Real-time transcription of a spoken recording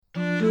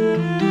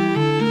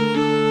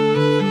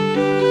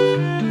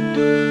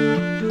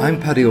I'm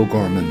Paddy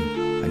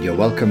O'Gorman, and you're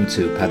welcome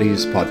to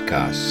Paddy's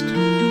podcast.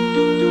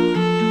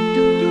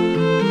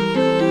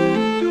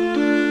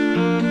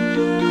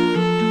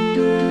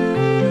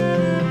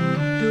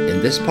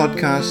 In this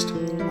podcast,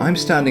 I'm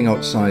standing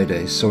outside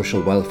a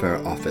social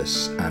welfare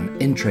office, an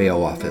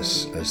Intreo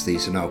office, as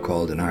these are now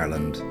called in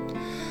Ireland.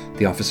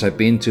 The office I've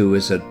been to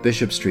is at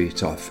Bishop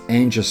Street off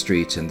Angel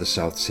Street in the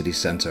South City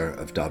Centre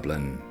of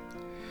Dublin.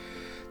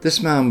 This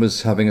man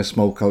was having a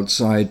smoke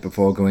outside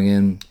before going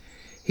in.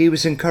 He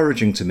was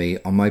encouraging to me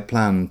on my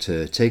plan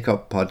to take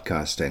up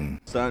podcasting.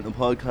 Starting a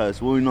podcast,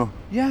 why not?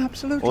 Yeah,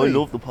 absolutely. I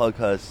love the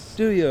podcast.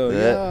 Do you?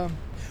 Yeah.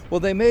 Well,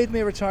 they made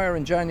me retire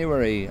in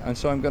January, and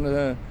so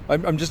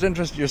I'm just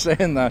interested you're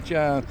saying that,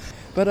 yeah.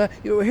 But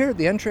you were here at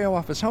the Intreo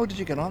office. How did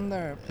you get on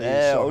there, please?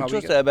 I'm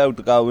just about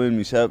to go in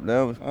myself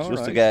now,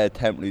 to get a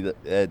temporary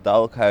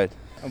dog card.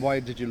 And why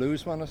did you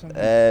lose one or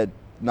something?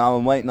 No,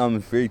 I'm waiting on my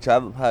free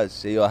travel pass.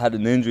 See, I had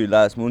an injury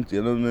last month,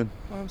 you know what I mean?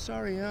 Oh, I'm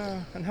sorry,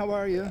 yeah. And how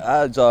are you?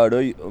 It's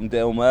alright, I'm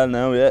doing well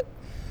now, yeah.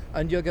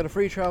 And you'll get a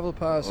free travel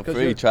pass?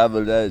 Free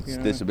travel, it's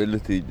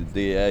disability, the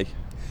DA.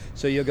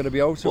 So you're going to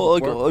be out of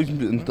work?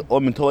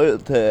 I'm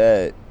entitled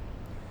to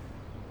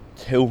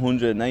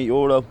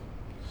 €208.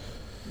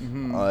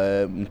 Mm-hmm.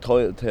 I'm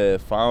entitled to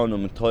phone,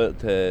 I'm entitled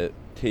to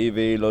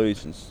TV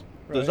licence.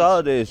 Right. There's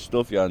all this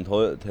stuff you're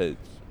entitled to.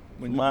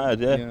 It's mad,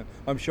 yeah.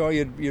 I'm sure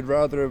you'd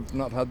rather have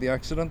not had the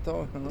accident,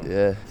 though. You know?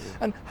 Yeah.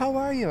 And how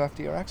are you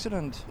after your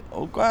accident?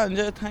 Oh, grand,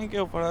 yeah, thank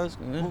you for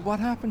asking. Yeah. Well, what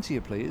happened to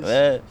you, please?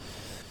 I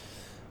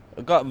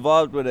got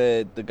involved with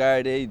the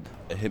guard aid.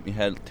 It hit me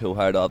head too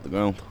hard off the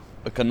ground.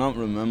 I cannot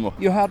remember.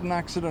 You had an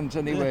accident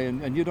anyway,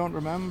 and you don't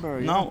remember?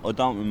 No, I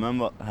don't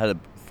remember. I had a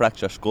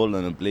fractured skull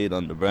and a bleed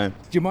on the brain.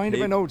 Do you mind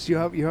if I notice you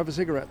have a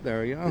cigarette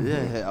there, yeah?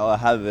 Yeah, I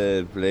have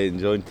a bleeding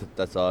joint,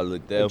 that's all I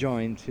do. A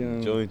joint, yeah.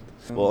 Joint.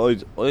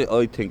 But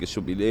I think it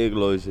should be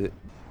legalised.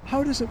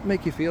 How does it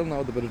make you feel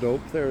now, the bit of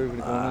dope there?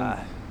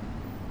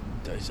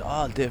 There's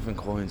all different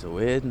kinds of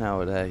weed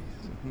nowadays.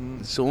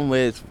 Mm-hmm. Some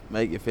ways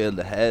make you feel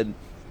the head,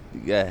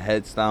 you get a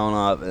head down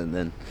off, and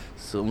then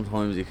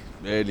sometimes you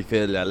really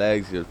feel your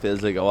legs. It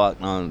feels like you're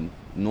walking on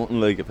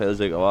nothing, like it feels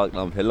like you're walking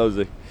on pillows.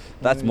 Like.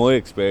 That's my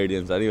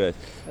experience, anyway.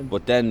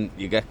 But then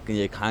you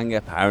can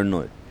get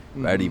paranoid,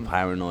 very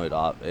paranoid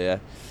off. Yeah.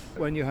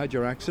 When you had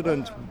your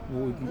accident,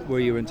 were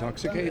you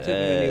intoxicated in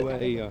any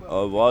way?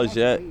 I was,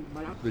 yeah.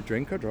 With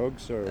drink or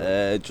drugs,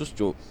 or just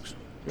drugs.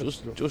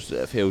 Just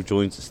a few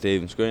joints of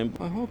Stephen's Green.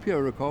 I hope you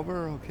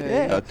recover,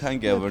 okay? Yeah,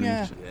 thank you very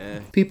much.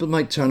 Yeah. People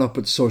might turn up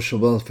at social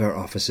welfare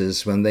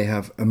offices when they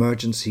have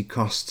emergency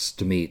costs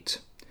to meet.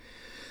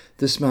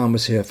 This man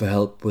was here for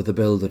help with a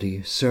bill that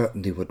he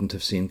certainly wouldn't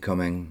have seen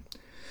coming.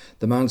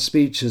 The man's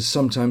speech is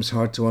sometimes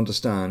hard to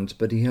understand,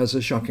 but he has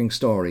a shocking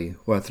story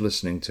worth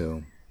listening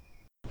to.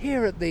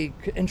 Here at the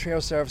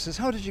Intreo services,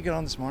 how did you get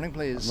on this morning,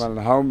 please? Well,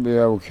 I hope be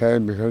okay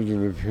because of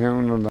the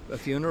funeral. A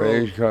funeral?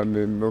 Please God,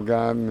 the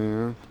garden, you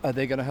know. Are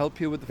they going to help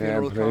you with the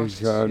funeral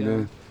costs? God,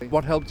 yeah.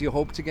 What help do you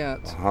hope to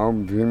get? I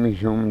hope to give me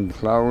some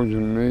clothes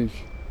and wreaths.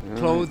 Yeah.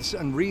 Clothes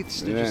and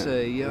wreaths, did you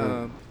say?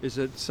 Yeah. Is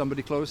it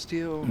somebody close to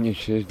you? My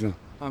sister.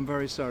 I'm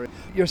very sorry.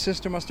 Your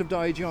sister must have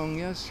died young,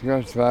 yes? She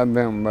got stabbed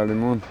down by the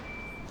month.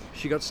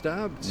 She got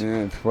stabbed?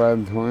 Yeah,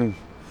 12 times.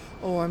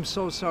 Oh, I'm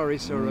so sorry,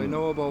 sir. I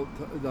know about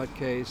that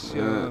case.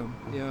 Yeah.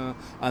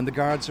 And the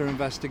guards are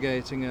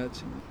investigating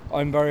it.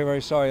 I'm very,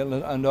 very sorry,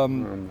 and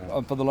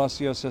for the loss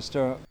of your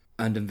sister.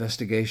 And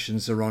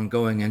investigations are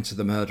ongoing into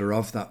the murder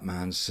of that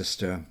man's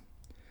sister.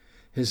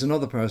 Here's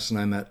another person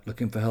I met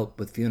looking for help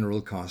with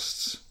funeral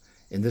costs.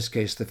 In this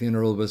case, the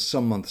funeral was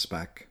some months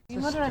back. My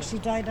mother actually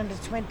died on the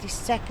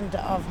 22nd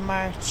of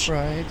March.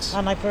 Right.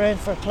 And I put in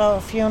for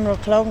a funeral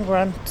clothing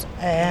grant.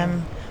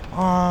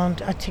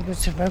 And I think it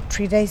was about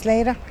 3 days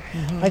later,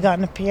 I got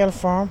an appeal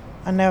form,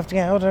 and now I have to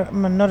get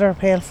another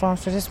appeal form.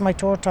 So this is my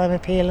third time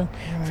appealing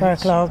for a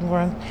clothing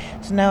grant.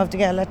 So now I have to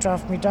get a letter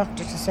off my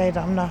doctor to say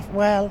that I'm not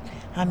well,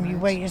 and my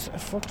weight is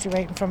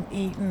fluctuating from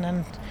eating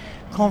and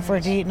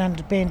comfort eating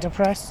and being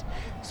depressed.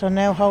 So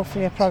now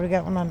hopefully I'll probably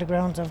get one on the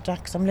grounds of that,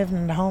 because I'm living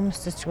in the homeless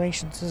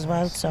situations as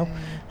well, so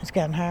it's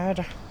getting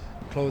harder.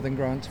 Clothing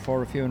grant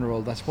for a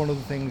funeral, that's one of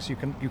the things you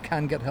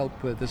can get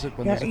help with, is it?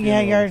 When there's a funeral?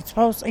 Yeah, you're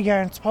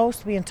supposed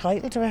to be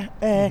entitled to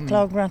a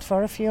clothing grant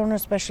for a funeral,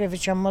 especially if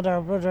it's your mother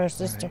or brother or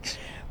sister.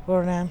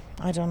 Right.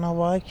 But I don't know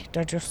why,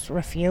 they're just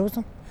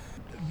refusing.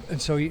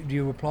 And so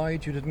you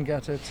applied, you didn't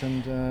get it,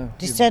 and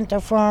they sent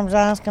out forms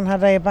asking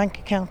had I a bank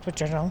account, but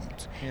you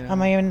don't. Yeah.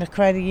 Am I in the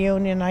credit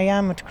union? I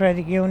am at the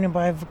credit union, but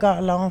I've got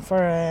a loan for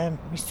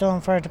my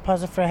son for a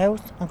deposit for a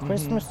house on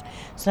Christmas,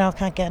 so now I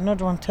can't get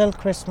another one till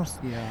Christmas.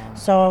 Yeah.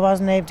 So I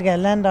wasn't able to get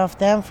a lend off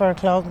them for a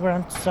clothing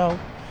grant, so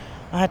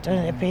I had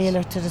to appeal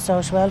it to the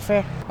social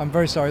welfare. I'm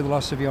very sorry the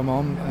loss of your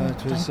mum.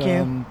 Thank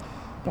you.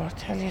 But I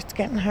tell you, it's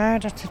getting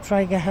harder to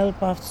try to get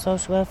help off the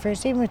social welfare,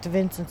 even with the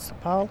Vincent de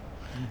Paul.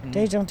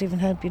 They don't even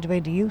help you the way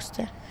they used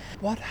to.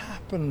 What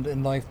happened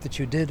in life that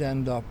you did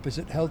end up? Is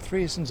it health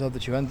reasons or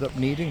that you ended up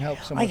needing help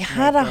so much? I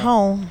had a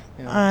home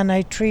and I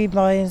had 3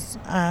 boys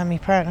and my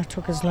partner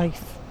took his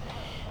life.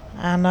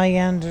 And I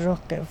ended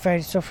up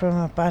very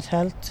suffering with bad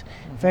health,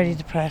 very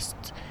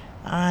depressed.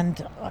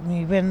 And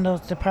my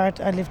windows,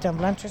 I lived on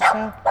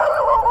Blanchardstown.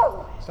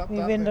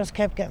 My windows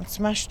kept getting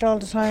smashed all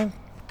the time.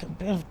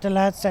 The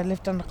lads that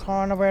lived on the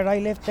corner where I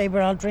lived, they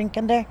were all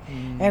drinking there.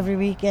 Every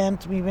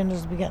weekend my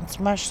windows would be getting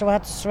smashed, so I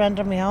had to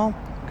surrender my home.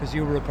 Because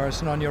you were a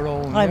person on your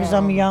own. I was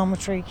on my own with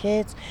 3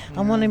 kids.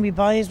 And one of my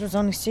boys was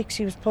only 6,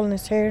 he was pulling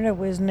his hair out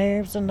with his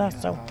nerves and that,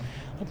 so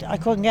I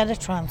couldn't get a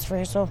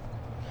transfer, so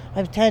I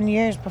had 10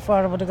 years before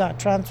I would have got a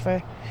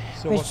transfer.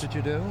 So what did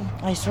you do?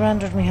 I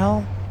surrendered my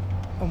home.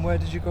 And where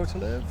did you go to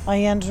live? I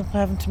ended up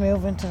having to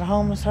move into the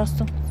homeless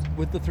hostel.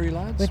 With the 3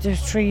 lads? With the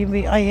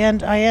 3, I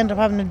ended up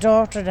having a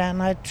daughter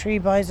then. I had 3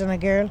 boys and a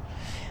girl.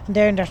 And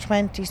they're in their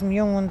 20s. My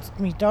young ones,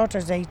 my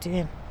daughter's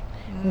 18.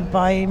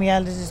 My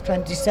eldest is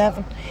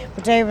 27.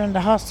 But they were in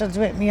the hostels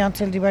with me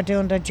until they were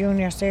doing their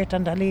junior cert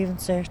and their leaving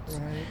cert.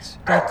 Right.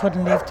 They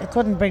couldn't live. They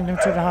couldn't bring them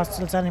through the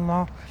hostels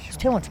anymore. There's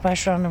too much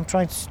pressure on them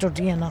trying to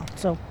study and all.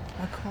 So,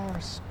 of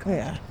course.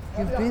 yeah.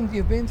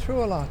 You've been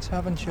through a lot,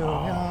 haven't you?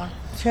 Yeah.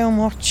 Too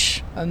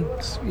much. And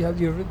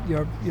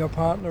your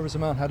partner was a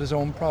man had his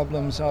own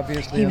problems,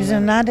 obviously. He was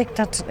an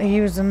addict.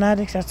 He was an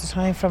addict at the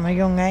time from a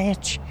young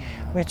age,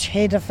 which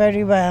hid it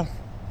very well.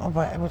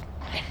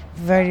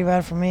 Very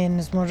well for me and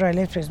his mother. I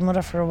lived with his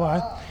mother for a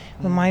while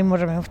when my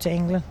mother moved to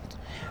England.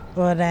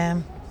 But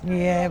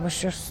it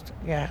was just,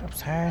 it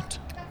was hard.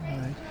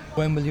 Right.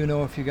 When will you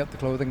know if you get the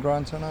clothing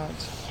grant or not?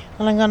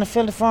 Well, I'm going to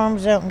fill the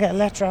forms out and get a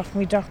letter off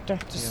my doctor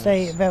to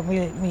say about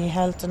my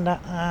health and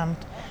that.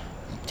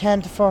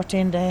 10 to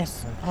 14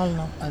 days, I'll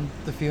know. And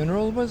the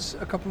funeral was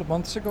a couple of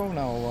months ago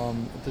now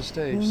at this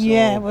stage.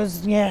 Yeah, it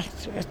was,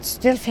 it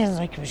still feels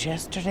like it was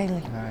yesterday.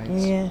 Right.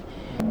 Yeah.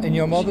 In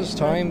your mother's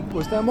time,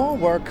 was there more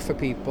work for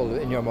people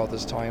in your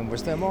mother's time?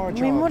 Was there more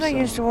jobs? My mother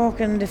used to work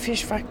in the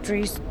fish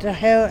factories,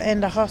 in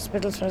the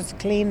hospitals, so I was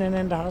cleaning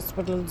in the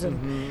hospitals,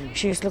 and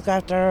she used to look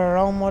after her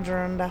own mother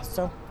and that.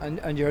 So.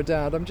 And your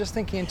dad, I'm just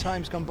thinking in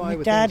times gone by.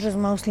 My dad was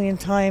mostly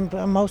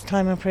most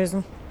time in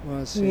prison.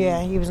 Was he?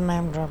 Yeah, he was an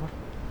armed robber.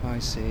 I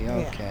see,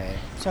 okay.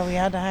 Yeah. So we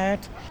had a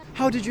heart.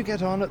 How did you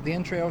get on at the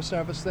Intrio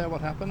service there?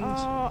 What happened?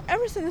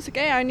 Everything is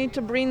okay. I need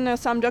to bring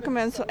some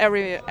documents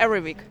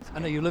every week.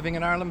 And are you living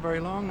in Ireland very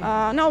long?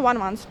 No, 1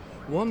 month.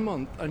 1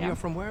 month. And you're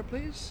from where,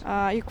 please?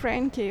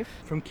 Ukraine, Kiev.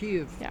 From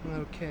Kiev? Yeah.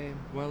 Okay.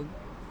 Well,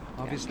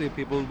 obviously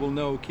people will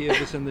know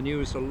Kiev is in the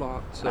news a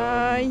lot. So.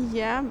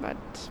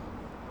 But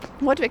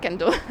what we can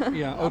do?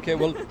 Yeah, okay,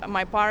 well...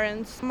 my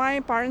parents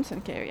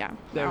in Kiev, yeah.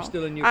 They're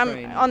still in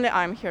Ukraine?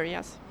 I'm here,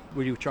 yes.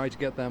 Will you try to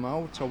get them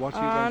out, or what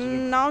are you going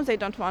to do? No, they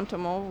don't want to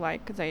move,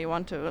 they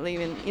want to live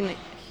in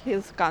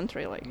his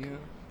country, Yeah.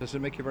 Does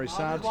it make you very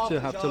sad to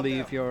have to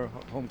leave your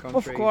home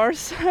country?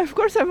 Of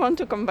course I want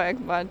to come back,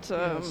 but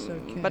yes,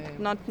 okay.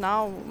 but not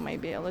now,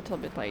 maybe a little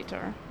bit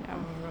later, yeah.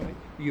 All right.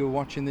 You're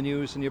watching the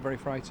news and you're very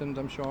frightened,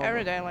 I'm sure.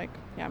 Every day,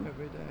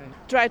 Every day.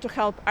 Try to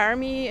help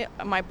army,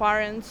 my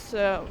parents,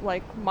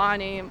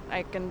 money,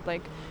 I can,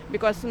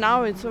 because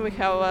now we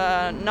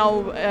have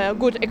no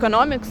good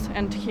economics,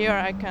 and here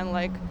I can,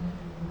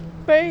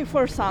 pay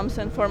for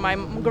something for my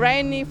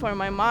granny, for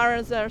my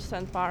mothers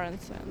and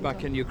parents. And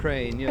back in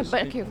Ukraine, yes.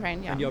 Back in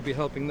Ukraine, yeah. And you'll be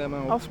helping them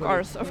out. Of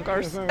course. Yeah,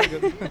 very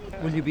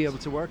good. Will you be able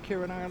to work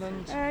here in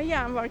Ireland?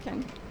 Yeah, I'm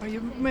working.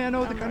 May I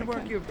know the kind of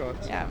work you've got?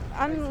 Yeah,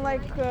 I'm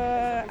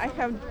I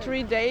have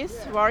 3 days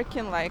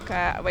working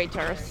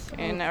waiters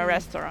in a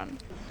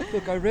restaurant.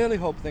 Look, I really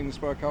hope things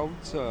work out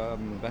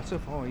better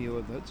for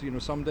you.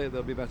 That someday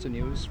there'll be better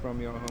news from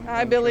your home country.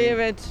 I believe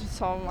it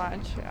so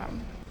much. Yeah.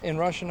 In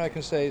Russian, I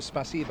can say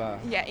spasiba.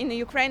 Yeah, in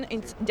Ukraine,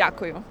 it's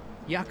дякую.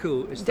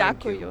 Yaku is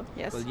thank you. Дякую,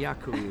 yes. Well,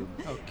 yaku.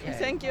 Okay.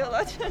 Thank you a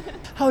lot.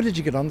 How did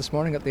you get on this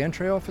morning at the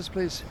entry office,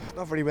 please?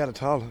 Not very well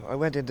at all. I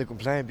went in to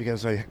complain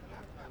because I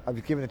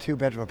was given a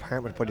 2-bedroom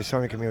apartment by the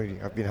Sunny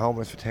community. I've been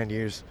homeless for 10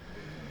 years.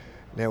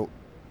 Now,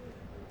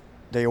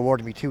 they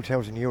awarded me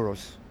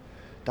 €2,000.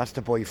 That's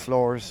to buy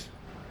floors,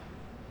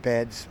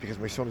 beds, because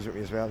my son is with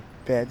me as well,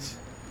 beds,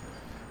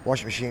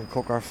 washing machine,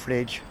 cooker,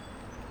 fridge,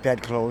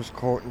 bedclothes,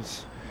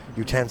 curtains,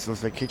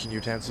 utensils, like kitchen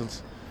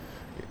utensils.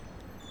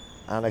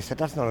 And I said,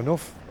 that's not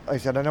enough. I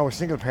said, I know a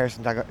single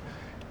person that got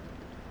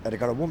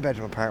a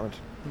 1-bedroom apartment,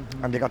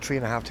 and they got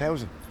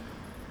 3,500.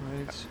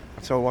 Right.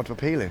 And so I want to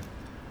appeal it.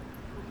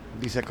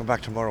 He said, come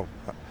back tomorrow.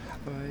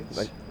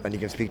 Right. And you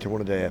can speak to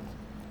one of the,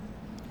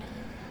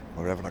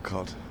 whatever they're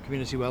called.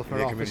 Community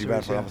welfare officers. Community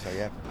welfare officer,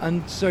 yeah.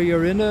 And so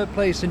you're in a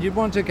place and you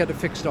want to get it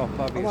fixed up,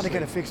 obviously. I want to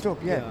get it fixed up,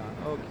 yeah.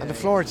 Okay. And the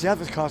floor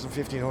itself is costing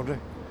 1,500.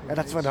 And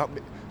that's for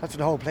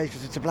the whole place,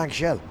 because it's a blank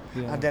shell.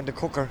 Yeah. And then the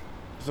cooker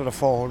is another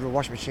 400,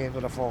 washing machine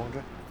another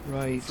 400.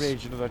 Right.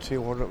 Fridge another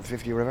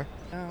 250 or whatever.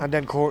 Yeah. And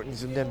then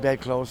curtains and then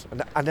bedclothes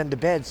and then the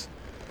beds.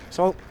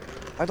 So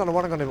I don't know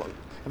what I'm going to do.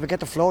 If I get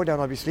the floor down,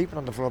 I'll be sleeping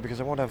on the floor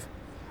because I won't have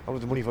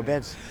the money for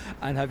beds.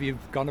 And have you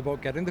gone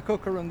about getting the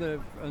cooker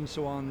and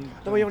so on?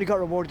 No, we only got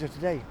rewarded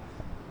today.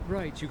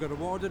 Right, you got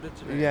awarded it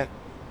today? Yeah.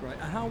 Right,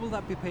 and how will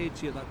that be paid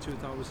to you, that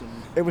 2,000?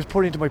 It was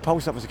put into my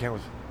post office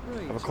account.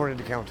 Right. I have a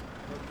current account.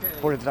 Okay.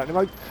 Put into that.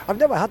 Now, I've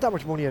never had that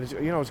much money, and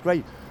it's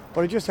great.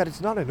 But I just said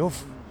it's not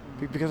enough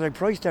because I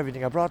priced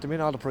everything. I brought them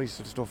in all the prices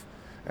and stuff,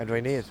 and I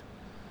need.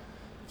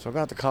 So I'm going to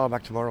have to call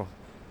back tomorrow.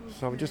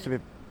 So I'm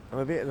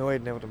a bit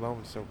annoyed now at the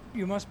moment. So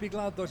You must be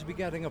glad though to be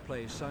getting a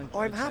place. I'm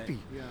I'd say. happy.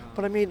 Yeah.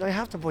 But I mean, I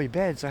have to buy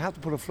beds. I have to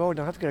put a floor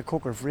down. I have to get a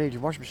cooker, a fridge, a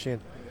washing machine.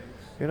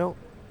 You know,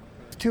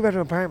 it's a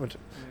 2-bedroom apartment.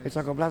 It's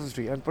not on Blackson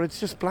Street, but it's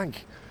just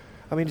blank.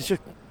 I mean,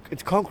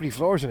 it's concrete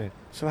floors in it.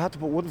 So I have to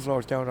put wooden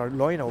floors down or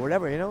lino or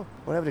whatever,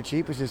 whatever the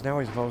cheapest is now,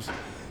 I suppose.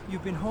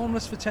 You've been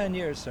homeless for 10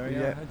 years, sir.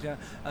 Yeah.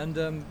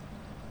 And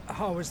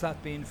how has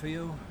that been for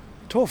you?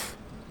 Tough,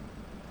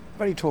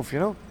 very tough,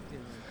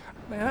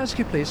 May I ask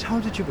you, please, how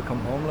did you become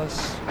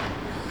homeless?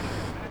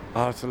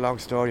 Oh, it's a long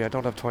story. I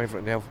don't have time for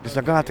it now. Listen,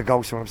 I'm going to have to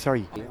go, so I'm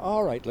sorry.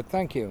 All right, look,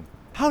 thank you.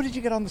 How did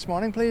you get on this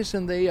morning, please,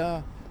 in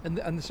the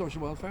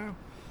social welfare?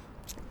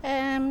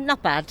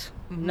 Not bad.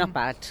 Mm-hmm. Not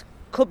bad.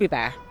 Could be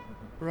better.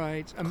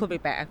 Right. Could be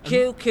better.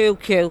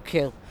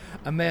 Queue.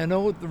 And may I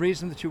know the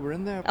reason that you were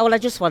in there? Oh, well, I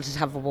just wanted to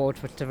have a word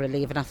with the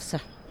relieving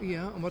officer.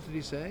 Yeah, and what did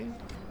he say?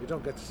 You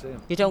don't get to see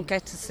him. You don't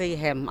get to see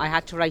him. I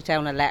had to write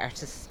down a letter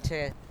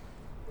to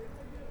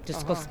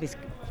discuss my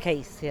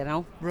case,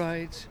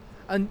 Right.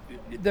 And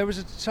there was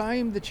a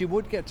time that you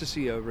would get to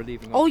see a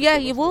relieving officer? Oh, yeah,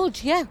 you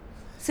would, yeah.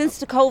 Since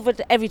the COVID,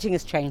 everything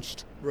has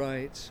changed.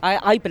 Right.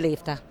 I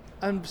believe that.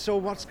 And so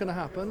what's going to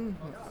happen?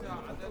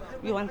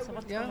 You answer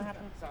what's going to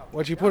happen?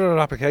 Well, you put an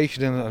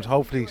application in and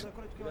hopefully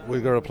we'll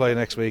get a reply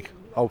next week.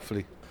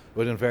 Hopefully.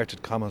 With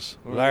inverted commas.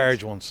 Right.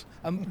 Large ones.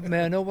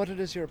 May I know what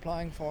it is you're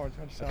applying for?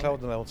 A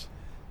clothing allowance.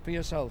 For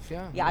yourself,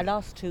 yeah? Yeah, I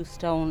lost 2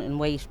 stone in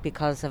weight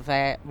because of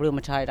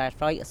rheumatoid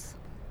arthritis.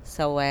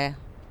 So I'm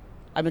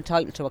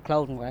entitled to a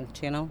clothing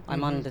grant,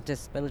 I'm on the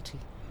disability.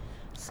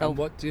 So And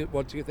what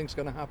do you think's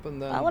going to happen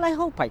then? well, I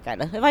hope I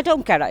get it. If I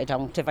don't get it, I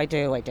don't. If I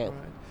do, I do. Right.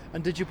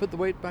 And did you put the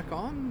weight back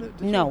on? Did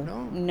you?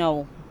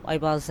 No. I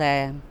was,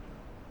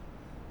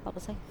 what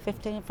was I,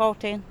 15,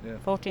 14? Yeah.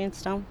 14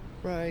 stone.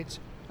 Right.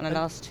 And I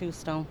lost 2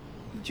 stone.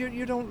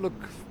 You don't look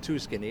too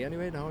skinny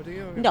anyway now, do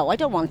you? No, I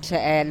don't want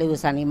to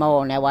lose any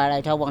more now, or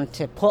I don't want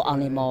to put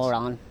any more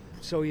on.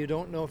 So you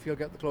don't know if you'll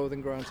get the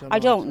clothing grant or not? I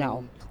don't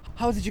know.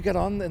 How did you get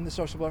on in the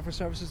social welfare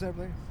services there,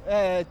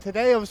 please?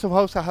 Today I was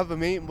supposed to have a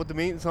meeting, but the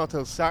meeting's not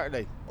till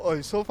Saturday.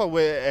 I suffer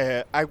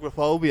with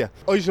agoraphobia.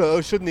 I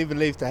shouldn't even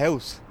leave the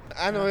house.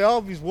 And I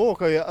always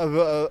work, I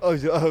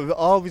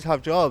always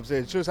have jobs.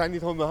 It's just any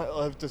time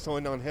I have to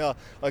sign on here,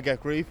 I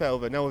get grief out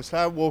of it. Now I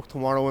start work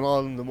tomorrow and all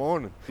in the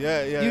morning.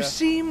 You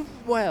seem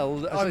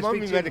well. I'm on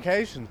my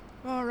medication.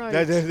 All right.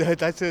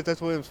 That's it,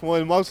 that's why I'm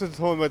smiling. Most of the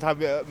time I'd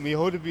have my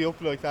hood would be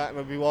up like that and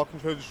I'd be walking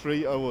through the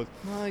street, I would.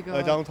 My God.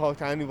 I don't talk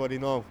to anybody,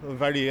 no. I'm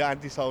very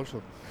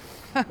antisocial.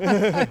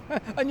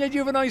 And yet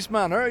you have a nice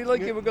manner. You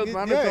have a good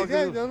manner.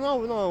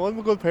 No, I'm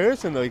a good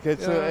person. Like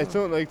it's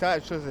not like that.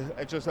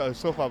 It's just I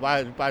suffer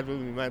bad with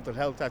my mental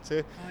health. That's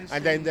it.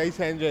 And then they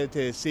send you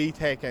to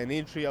C-Tech and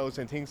intrios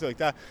and things like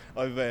that.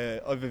 I've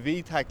a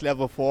V-Tech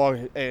level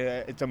 4.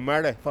 It's a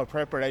merit for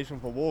preparation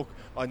for work.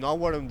 I know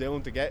what I'm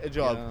doing to get a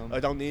job. Yeah.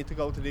 I don't need to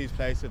go to these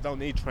places. I don't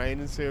need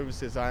training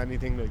services or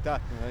anything like that.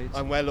 Right.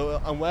 I'm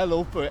well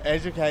up,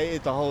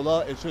 educated, the whole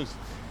lot. It's just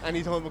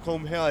anytime I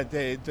come here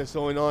to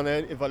sign on,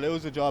 if I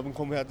lose a job and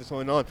come here to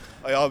sign on,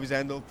 I always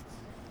end up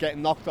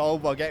getting knocked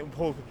over, getting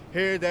put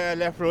here, there,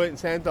 left, right and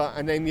centre,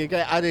 and then you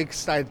get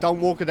addicts that don't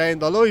work a day in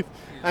their life,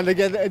 and they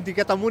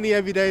get the money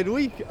every day of the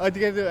week, they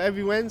get it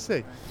every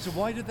Wednesday. So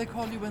why did they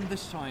call you in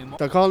this time?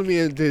 They're calling me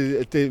in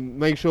to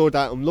make sure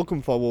that I'm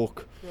looking for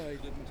work. Right.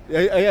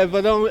 If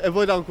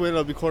I don't go in,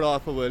 I'll be cut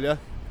off, I will, yeah.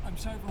 I'm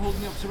sorry for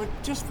holding you up. So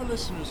just for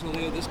listeners who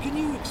hear this, can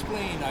you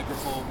explain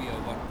agoraphobia,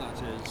 what that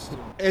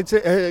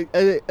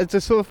is? It's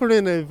a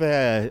suffering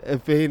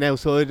of being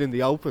outside in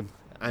the open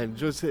and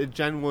just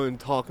genuine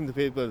talking to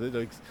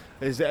people.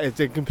 It's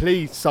a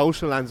complete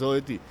social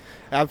anxiety.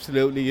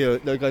 Absolutely,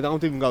 like I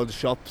don't even go to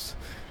shops.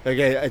 Like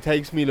it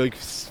takes me like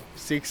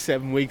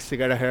 6-7 weeks to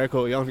get a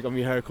haircut. I only got my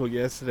haircut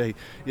yesterday.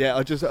 Yeah,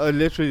 I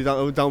literally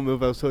don't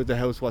move outside the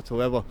house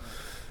whatsoever.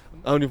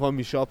 Only for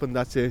me shopping,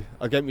 that's it.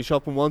 I get me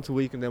shopping once a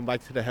week and then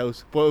back to the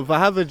house. But if I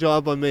have a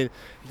job, I mean,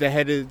 the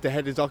head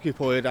is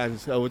occupied, and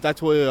so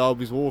that's why I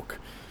always work.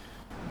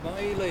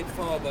 My late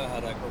father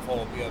had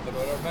agoraphobia, but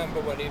I remember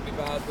when he'd be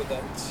bad with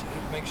it,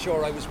 he'd make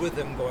sure I was with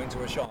him going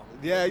to a shop.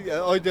 Yeah,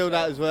 I do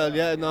that as well.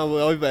 Yeah,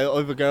 no,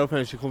 I've a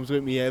girlfriend. She comes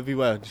with me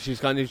everywhere.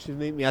 She'll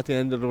meet me at the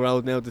end of the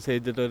road now to say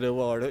that I do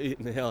all right.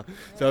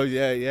 So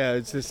yeah,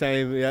 it's the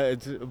same. Yeah,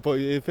 but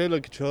you feel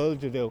like a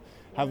child, you do.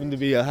 Having to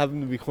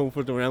be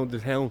comforted around the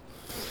town.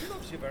 She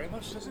loves you very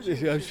much, doesn't she?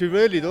 Yeah, she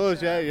really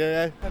does,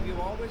 yeah. Have you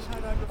always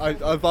had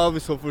agoraphobia? I've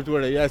always suffered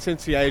with it, yeah,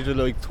 since the age of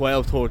like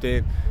 12,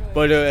 13. Right.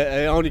 But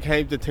I only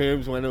came to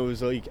terms when I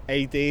was like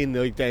 18.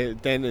 Like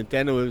then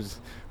it was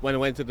when I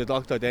went to the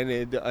doctor then,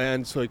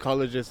 and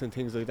psychologists and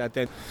things like that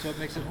then. So it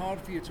makes it hard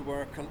for you to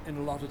work in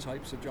a lot of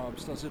types of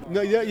jobs, does it?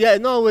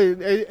 No,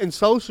 in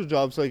social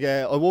jobs, like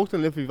I worked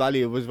in Liffey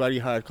Valley, it was very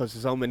hard because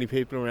there's so many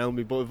people around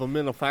me. But if I'm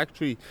in a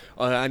factory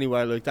or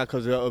anywhere like that,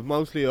 because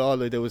mostly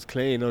all I do is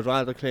clean, I'd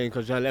rather clean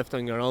because you're left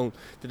on your own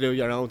to do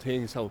your own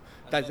thing. So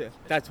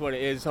that's what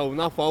it is. So I'm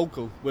not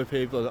vocal with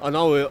people. I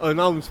know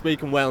I'm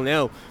speaking well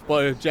now,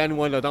 but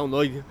genuine, I don't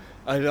like.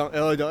 I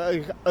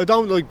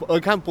don't like. I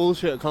can't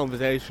bullshit a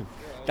conversation.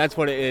 That's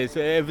what it is.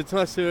 If it's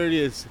not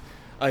serious,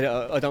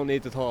 I don't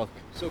need to talk.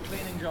 So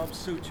cleaning jobs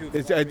suit you?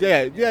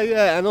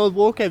 Yeah, and I'll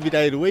work every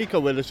day of the week.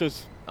 It's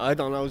just, I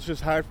don't know, it's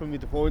just hard for me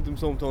to point them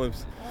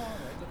sometimes.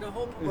 Look, I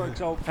hope it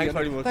works out. Thanks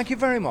very much. Thank you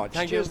very much.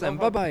 Thank Cheers you. then.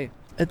 Bye-bye.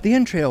 At the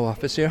Intreo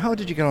office here, how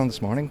did you get on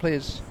this morning,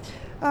 please?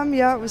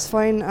 Yeah, it was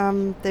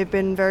fine. They've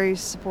been very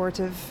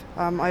supportive.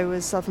 I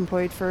was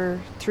self-employed for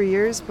 3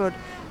 years, but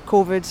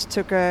COVID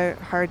took a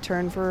hard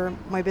turn for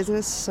my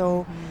business,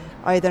 so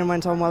I then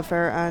went on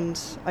welfare, and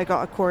I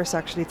got a course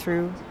actually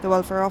through the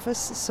welfare office.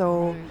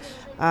 So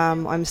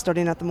I'm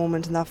studying at the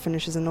moment, and that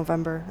finishes in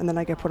November, and then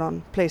I get put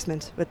on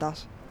placement with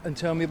that. And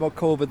tell me about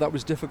COVID. That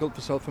was difficult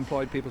for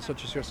self-employed people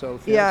such as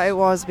yourself. Yeah, yes? it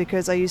was,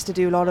 because I used to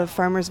do a lot of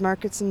farmers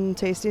markets and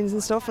tastings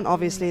and stuff, and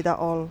obviously that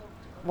all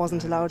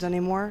wasn't allowed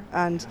anymore.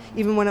 And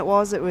even when it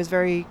was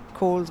very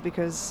cold,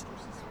 because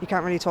you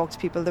can't really talk to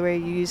people the way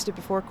you used to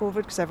before COVID,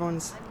 because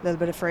everyone's a little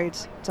bit afraid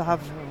to have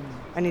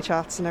any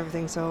chats and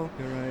everything. So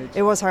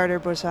it was harder,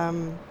 but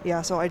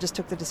so I just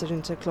took the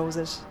decision to close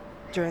it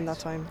during that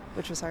time,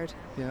 which was hard.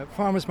 Yeah,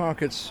 farmers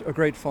markets are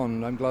great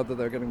fun. I'm glad that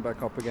they're getting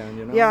back up again,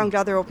 you know. Yeah, I'm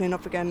glad they're opening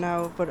up again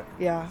now, but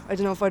yeah, I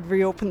don't know if I'd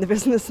reopen the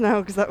business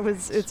now,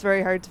 because it's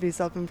very hard to be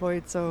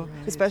self-employed. So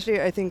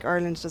especially, I think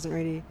Ireland doesn't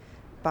really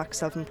back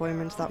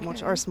self-employment that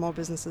much, or small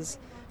businesses.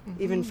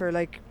 Even for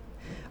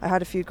I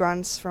had a few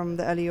grants from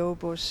the LEO,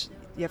 but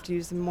you have to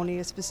use the money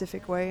a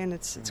specific way, and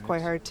it's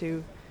quite hard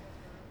to.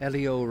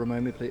 LEO,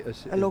 remind me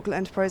please. A local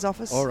enterprise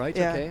office. All right,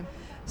 yeah. okay.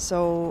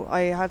 So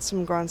I had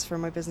some grants for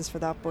my business for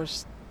that,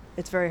 but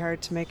it's very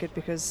hard to make it,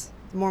 because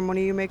the more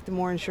money you make, the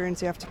more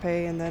insurance you have to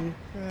pay, and then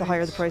the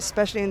higher the price,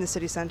 especially in the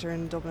city centre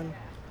in Dublin.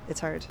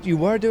 It's hard. You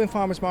were doing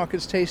farmers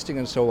markets, tasting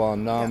and so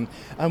on.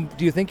 And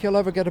do you think you'll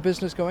ever get a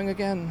business going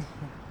again?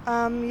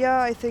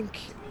 I think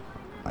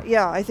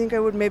I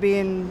would, maybe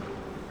in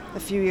a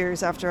few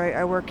years after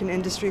I work in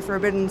industry for a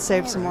bit and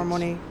save some more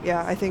money.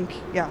 Yeah, I think,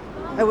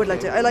 I would like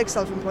to. I like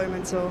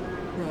self-employment, so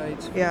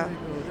right. Yeah,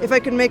 if I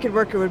could make it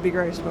work, it would be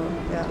great. But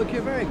yeah. Look,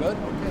 you're very good.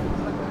 Okay.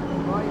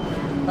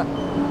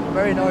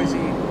 Very noisy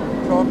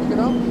talk, you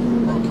know.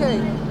 Okay,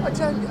 I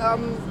tell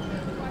you,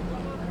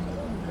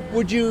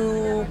 would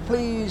you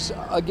please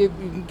you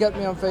can get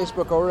me on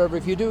Facebook or wherever.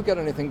 If you do get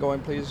anything going,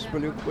 please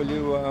will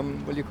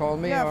you call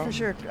me? Yeah, for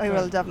sure. I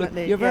will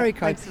definitely. Look, you're very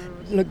kind.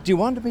 Thanks. Look, do you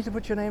want me to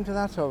put your name to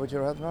that, or would you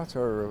rather not?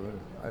 Or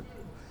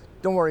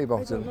don't worry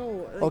about it. I don't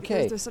know.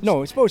 Okay. There's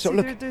No, I suppose so.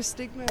 Look, there's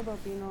stigma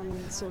about being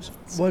on social.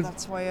 So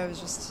that's why I was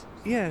just.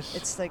 Yes.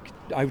 It's like.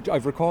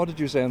 I've recorded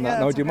you saying that.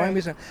 Now, do you mind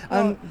me saying?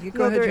 You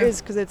go ahead, there Jen.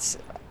 is, because it's.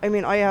 I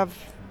mean, I have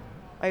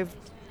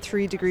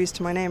 3 degrees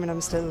to my name, and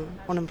I'm still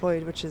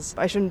unemployed, which is,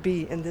 I shouldn't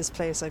be in this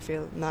place, I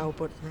feel now.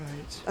 But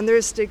and there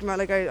is stigma.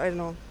 Like I don't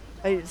know.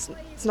 It's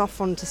not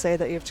fun to say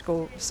that you have to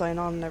go sign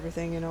on and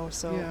everything, you know.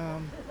 So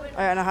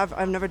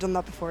I've never done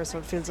that before, so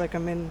it feels like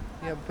I'm in.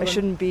 Yeah, I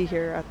shouldn't be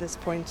here at this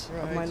point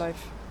of my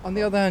life. On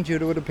the other hand, you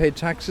would have paid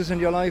taxes in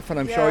your life, and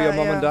I'm sure your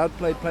mum and dad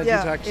paid plenty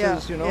of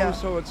taxes, you know. Yeah.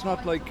 So it's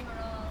not like,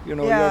 you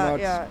know, you're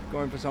not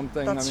going for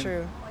something. That's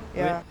true.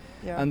 Yeah.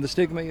 Yeah. And the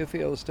stigma you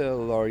feel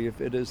still, or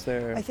it is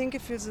there? I think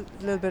it feels a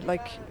little bit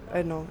like, I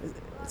don't know,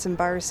 it's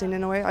embarrassing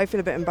in a way. I feel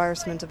a bit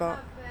embarrassment about,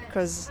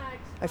 because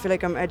I feel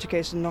like I'm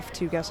educated enough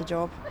to get a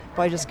job,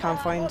 but I just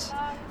can't find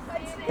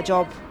a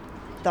job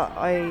that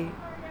I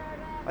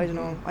don't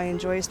know, I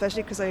enjoy,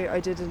 especially because I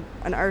did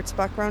an arts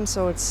background,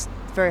 so it's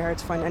very hard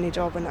to find any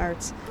job in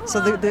arts.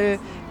 So the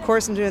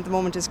course I'm doing at the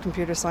moment is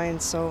computer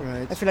science, so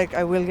I feel like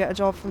I will get a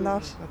job from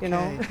that, you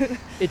know.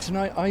 It's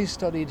nice. I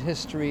studied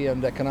history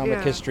and economic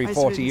history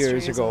 40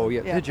 years ago.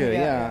 Well. Did you?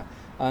 Yeah.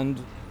 And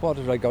what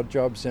did I got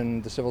jobs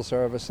in the civil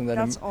service, and then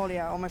that's all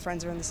my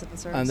friends are in the civil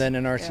service, and then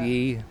in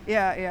RTE.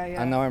 Yeah.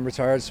 And now I'm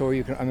retired, so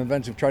I'm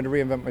trying to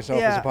reinvent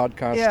myself as a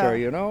podcaster.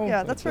 You know.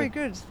 Yeah, that's very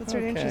good. That's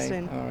really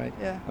interesting. All right.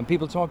 Yeah. And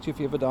people talk to you if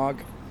you have a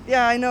dog.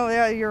 Yeah, I know.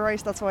 Yeah, you're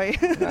right. That's why.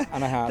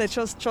 And a hat. They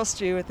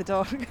trust you with the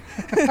dog.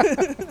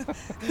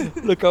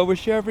 Look, I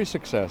wish you every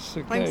success.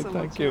 Okay, thanks so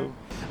thank much, you.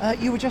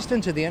 You were just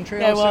into the entry.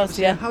 Yeah, I was.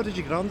 Yeah. How did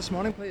you get on this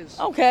morning, please?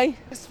 Okay,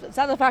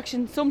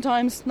 satisfaction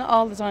sometimes, not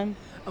all the time.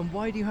 And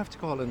why do you have to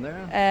call in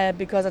there?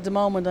 Because at the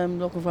moment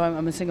I'm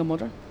a single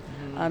mother,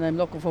 and I'm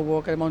looking for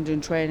work. I'm on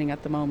doing training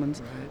at the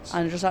moment,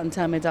 and they're just having to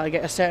tell me that I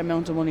get a certain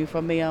amount of money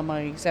from me and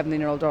my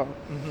 17-year-old daughter,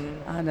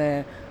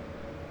 and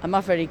I'm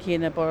not very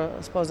keen, but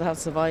I suppose I have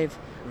to survive.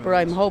 But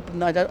I'm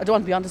hoping I don't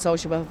want to be on the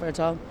social welfare at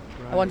all.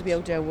 I want to be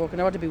out there working.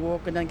 I want to be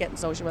working and getting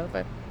social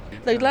welfare.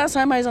 Like last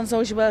time I was on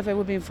social welfare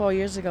would have been 4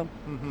 years ago.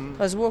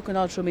 I was working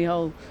all through my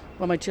whole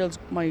when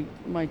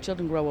my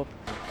children grow up.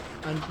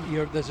 And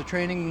there's a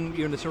training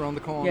unit around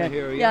the corner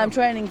here. Yeah, I'm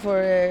training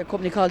for a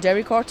company called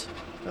Dairy Court.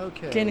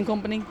 Okay. Cleaning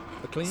company.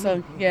 A cleaning?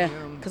 So, yeah,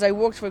 because I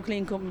worked for a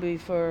cleaning company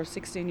for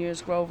 16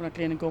 years, Grosvenor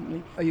Cleaning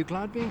Company. Are you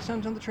glad being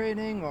sent on the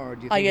training, or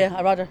do you think... Yeah,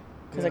 I'd rather.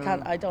 Because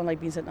I don't like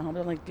being sitting at home.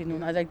 I like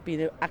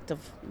being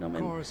active, you know what I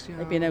mean? Of course, yeah.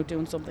 Like being out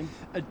doing something.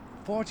 At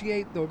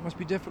 48, though, it must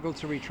be difficult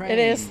to retrain. It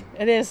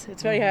is.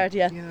 It's very hard,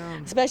 yeah.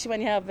 Especially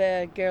when you have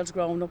girls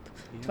growing up,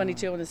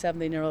 22 and a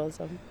 17-year-old.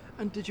 So.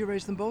 And did you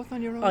raise them both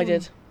on your own? I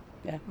did,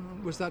 yeah.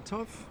 Was that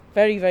tough?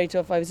 Very, very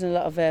tough. I was in a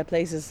lot of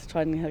places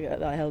trying to get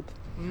that help.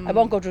 I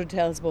won't go through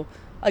details, but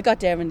I got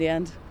there in the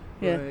end.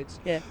 Yeah. Right.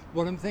 Yeah.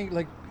 What I'm thinking,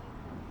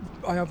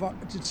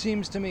 it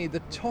seems to me the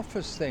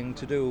toughest thing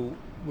to do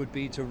would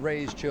be to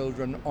raise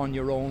children on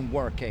your own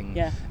working.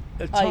 Yeah.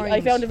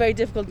 I found it very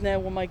difficult now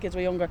when my kids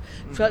were younger,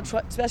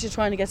 especially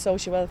trying to get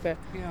social welfare.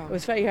 Yeah. It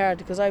was very hard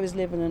because I was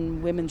living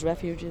in women's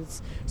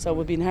refuges, so it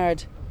would have been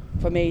hard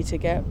for me to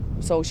get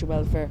social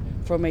welfare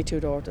for my 2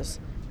 daughters.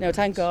 Now,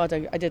 thank God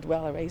I did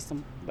well, I raised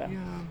them well. Yeah.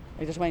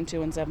 I just went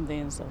 2 and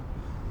 17, so.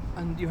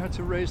 And you had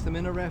to raise them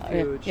in a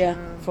refuge? Yeah,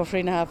 for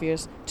 3.5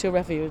 years, 2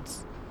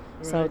 refuges.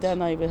 Right. So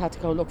then I had to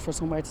go look for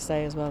somewhere to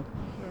stay as well.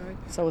 Right.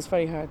 So it was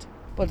very hard.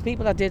 But the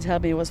people that did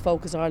help me was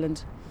Focus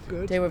Ireland.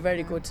 Good. They were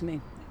very good to me.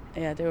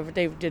 Yeah,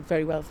 they did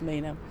very well for me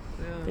now.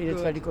 Yeah, they did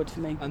very good for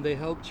me. And they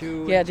helped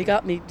you? Yeah, they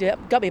got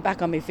me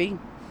back on my feet. You know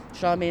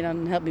what I mean?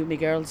 And helped me with my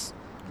girls.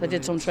 I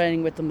did some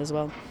training with them as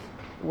well.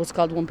 It was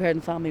called One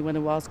Parent Family when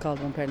it was called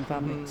One Parent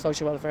Family.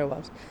 Social welfare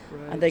was.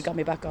 Right. And they got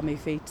me back on my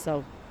feet.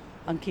 So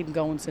I'm keeping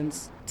going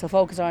since. So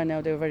Focus Ireland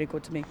now, they were very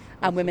good to me.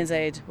 And Women's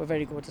Aid were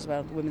very good as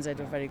well. Women's Aid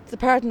were very good. The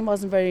partner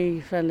wasn't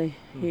very friendly.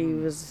 He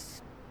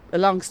was a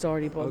long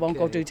story, but I won't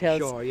go through details.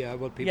 Sure, yeah,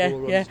 well, people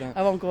will understand.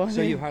 I won't go on.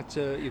 So you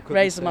couldn't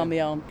raise them on my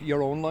own.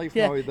 Your own life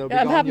now? They'll be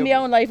I'm gone. having my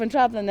own life and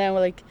travelling now.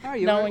 Are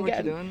you? What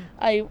you doing?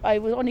 I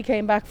only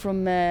came back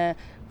from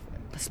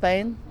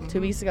Spain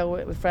 2 weeks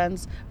ago with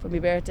friends for my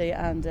birthday,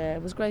 and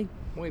it was great.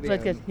 It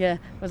was good. Yeah,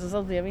 it was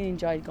lovely. I really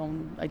enjoyed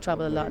going. I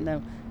travel a lot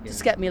now.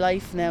 Just get my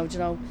life now, you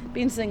know.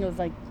 Being single is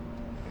like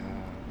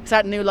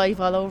starting a new life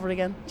all over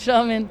again. Do you know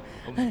what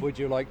I mean? Would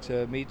you like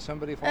to meet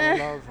somebody, fall in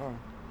love? Or?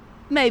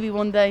 Maybe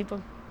one day,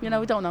 but we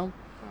don't know.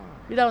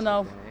 We don't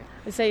know.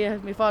 I say,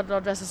 my father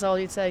addressed us all,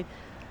 he'd say,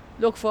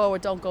 look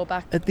forward, don't go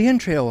back. At the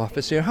Intrio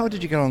office here, how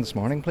did you get on this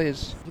morning,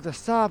 please? The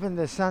staff in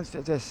the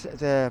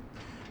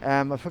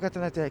I forgot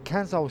the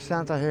Kenzo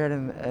Centre here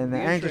in the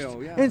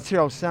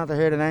Intrio Centre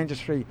here in Angel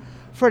Street.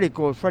 Very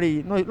good,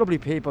 very lovely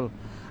people.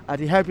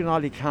 They help you in all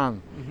they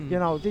can. You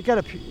know, you get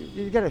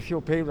a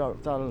few people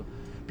that'll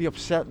be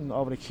upsetting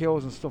over the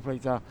queues and stuff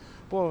like that.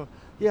 But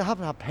you have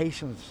to have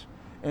patience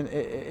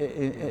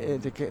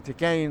to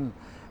gain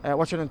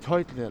what you're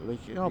entitled to.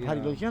 Like, you know,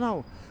 Paddy, like, you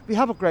know, we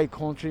have a great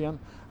country and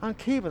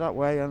keep it that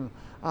way and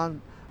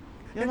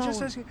you know.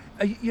 Just asking,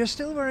 you're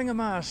still wearing a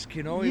mask,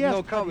 you know, yes,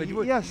 even though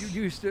COVID. Yes.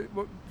 You used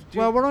to.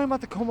 Well, where I'm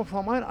at the coming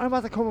from, I'm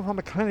at the coming from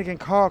a clinic in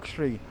Cork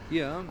Street.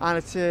 Yeah. And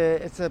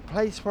it's a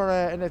place for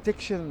an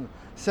addiction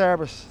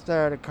service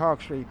there at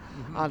Cork Street,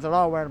 and they're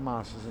all wearing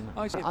masks.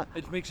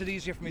 It makes it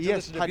easier for me to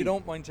listen. Paddy, if you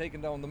don't mind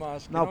taking down the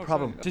mask. No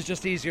problem. It's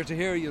just easier to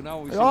hear you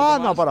now.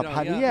 No bother,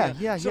 Paddy.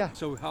 Yeah.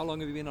 So how long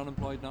have you been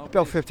unemployed now?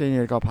 About 15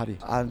 years ago, Paddy.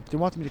 And they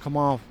wanted me to come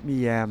off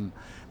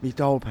me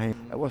dole pain.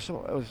 It was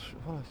the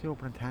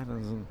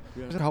superintendents and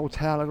it was a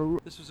hotel.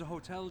 This was a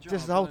hotel job.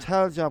 This is a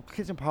hotel job,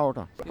 kitchen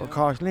powder. Yeah. Of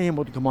course, Liam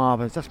wouldn't come off.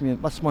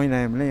 That's my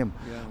name, Liam.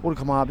 Yeah. Wouldn't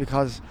come off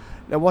because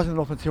there wasn't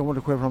enough until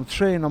 200 from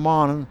 3 in the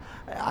morning,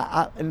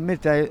 in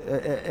midday,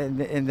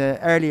 in the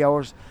early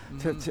hours,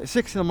 to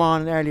 6 in the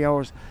morning, early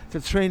hours,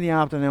 to 3 in the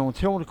afternoon,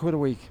 200 quid a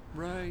week.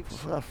 Right.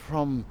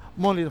 From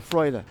Monday to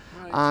Friday.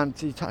 Right. And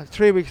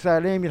 3 weeks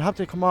there, Liam, you'd have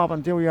to come up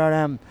and do your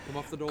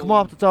come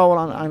off the dole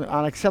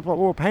and accept what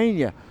we're paying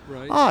you.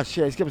 Right. Oh,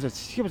 jeez, give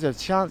us a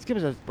chance, give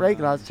us a break,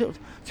 lads.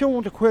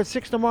 200 quid,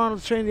 6 in the morning,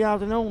 3 in the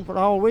afternoon for the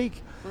whole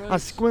week. Right.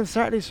 And go in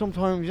Saturdays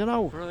sometimes, you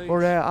know. Right.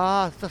 Or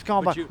that's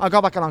gone back. I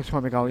got back a long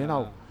time ago, you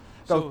know.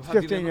 So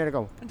 15 years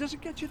ago. And does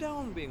it get you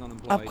down being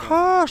unemployed? Of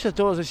course it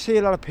does. I see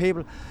a lot of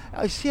people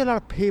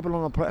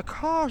unemployed. Of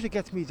course it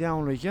gets me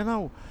down, like, you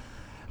know.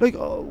 Like,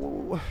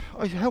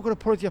 how could I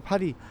put it to you,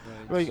 Paddy?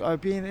 Right. Like,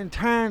 I've been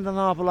interned an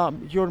awful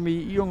lot during my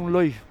young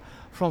life,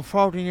 from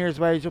 14 years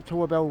of age up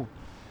to about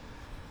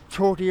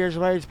 30 years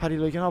of age, Paddy.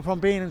 Like, you know, from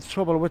being in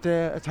trouble with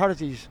the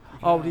authorities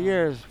over the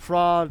years,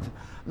 fraud,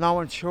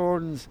 no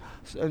insurance,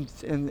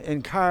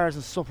 in cars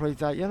and stuff like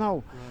that, you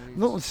know. Right.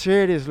 Nothing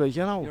serious, like,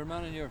 you know. You're a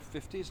man in your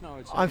 50s now,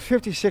 I'd say. I'm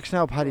 56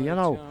 now, Paddy, you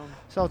know.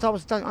 Yeah.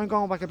 So I'm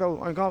going back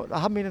I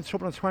haven't been in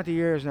trouble in 20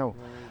 years now. Right.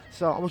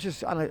 So I was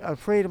just, and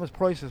freedom was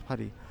priceless,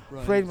 Paddy.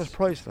 Right. Freedom was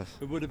priceless.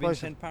 It would have been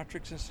St.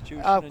 Patrick's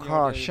Institution. Of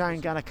course,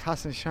 Shanganna,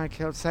 Castle,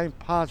 Shankill, St.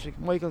 Patrick,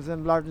 Michael's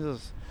in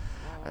Lawrence's,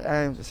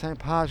 St.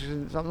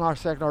 Patrick's on North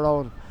Sector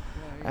Road,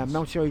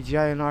 Mount Joy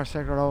J on North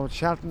Sector Road,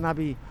 Shelton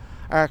Abbey,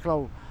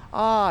 Arklow.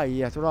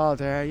 Yeah, they're all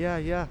there,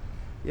 yeah.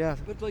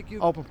 But like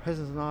open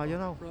prisons and all, you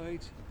know.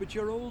 Right, but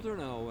you're older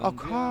now. And of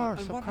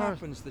course, and what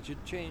happens that you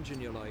change in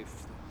your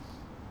life?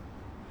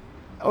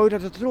 Oh, the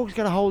drugs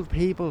get a hold of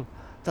people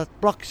that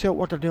blocks out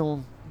what they're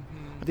doing.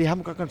 They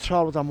haven't got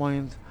control of their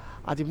mind,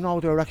 and they've no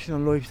direction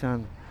in life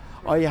then.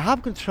 Or you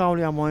have control of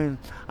your mind,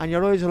 and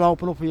your eyes will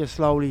open up for you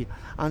slowly,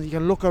 and you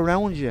can look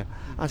around you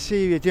and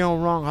see if you're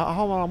doing wrong.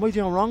 How am I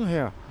doing wrong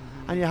here?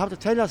 And you have to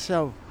tell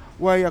yourself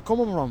where you're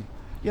coming from.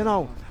 You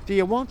know, do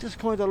you want this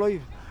kind of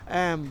life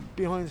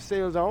behind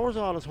steel doors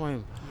all the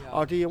time?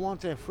 Or do you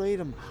want their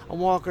freedom and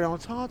walk around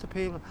and talk to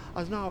people?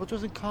 As no, it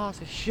doesn't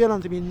cost a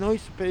shilling to be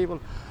nice to people.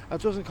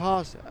 It doesn't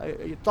cost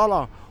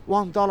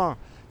 $1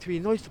 to be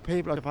nice to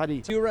people like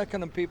Paddy. Do you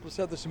reckon, and people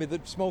said this to me,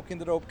 that smoking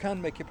the dope can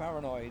make you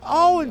paranoid?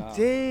 Oh,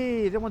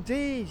 indeed,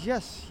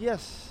 yes.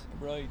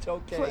 Right,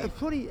 okay. It's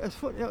funny,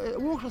 it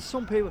works with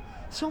some people.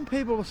 Some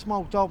people will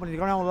smoke dope and they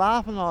go around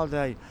laughing all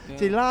day. Yeah.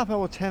 They laugh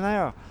out of thin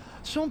air.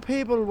 Some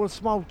people will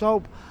smoke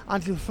dope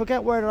and they'll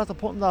forget where they're at to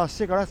putting their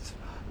cigarettes,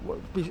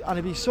 and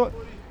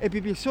it'd be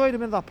beside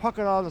them in their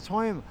pocket all the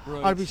time. Right.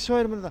 Or it'd be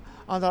beside them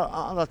on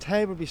the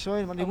table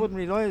beside them, and they wouldn't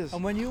realise.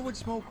 And when you would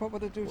smoke, what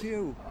would it do to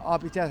you?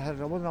 I'd be deadheaded.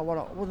 I wouldn't know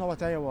what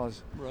day it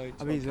was. Right.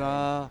 I'd be,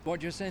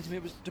 what you're saying to me,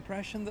 it was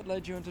depression that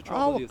led you into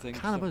trouble, do you think?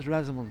 Cannabis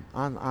resin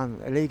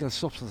and illegal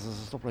substances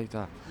and stuff like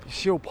that.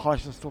 Shoe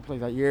polish and stuff like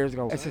that years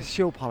ago. It's a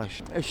shoe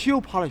polish. A shoe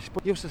polish,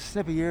 but used to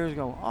snip it years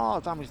ago. Oh,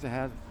 damaged the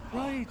head.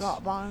 Right.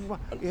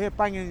 You hear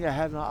banging in your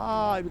head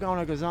and you'd be going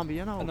like a zombie,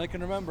 you know. And I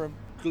can remember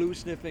glue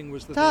sniffing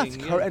was the thing. That's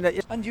correct.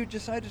 Yeah. And you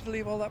decided to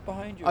leave all that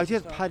behind you? I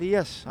did, Paddy,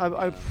 yes.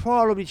 I've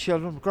 4 lovely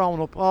children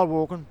growing up, all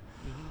working.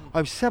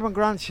 I've 7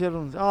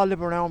 grandchildren, all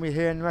living around me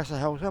here in Rest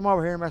House. I'm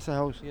over here in Rest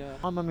House. Yeah.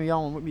 I'm on my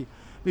own with me.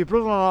 My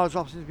brother-in-law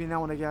drops into me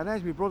now and again.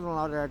 There's my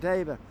brother-in-law there,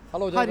 David.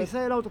 Hello, David. Paddy, say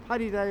hello to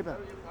Paddy, David.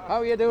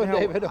 How are you doing,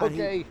 David?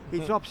 Okay. He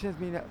drops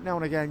into me now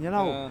and again, you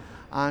know. Yeah.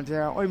 And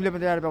I'm living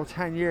there about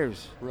 10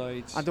 years.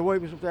 Right. And the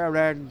wife was up there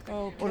and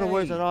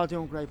otherwise they're all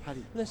doing great,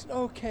 Paddy. Listen,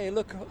 okay,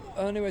 look,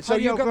 anyway, so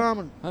you're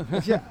Gorman. A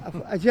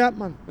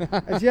Jetman.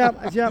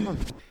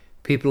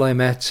 People I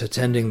met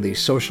attending the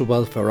social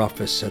welfare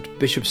office at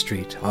Bishop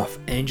Street off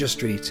Angel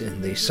Street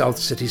in the South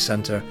City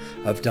Centre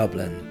of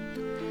Dublin.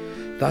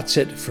 That's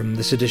it from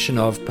this edition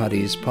of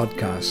Paddy's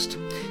podcast.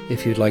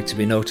 If you'd like to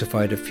be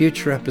notified of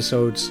future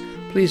episodes,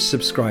 please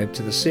subscribe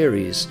to the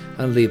series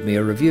and leave me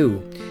a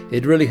review.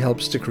 It really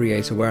helps to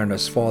create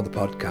awareness for the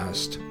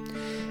podcast.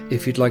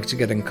 If you'd like to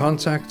get in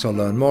contact or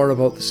learn more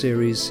about the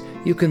series,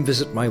 you can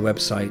visit my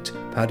website,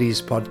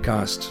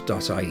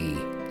 paddyspodcast.ie.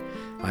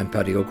 I'm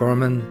Paddy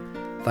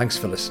O'Gorman. Thanks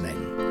for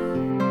listening.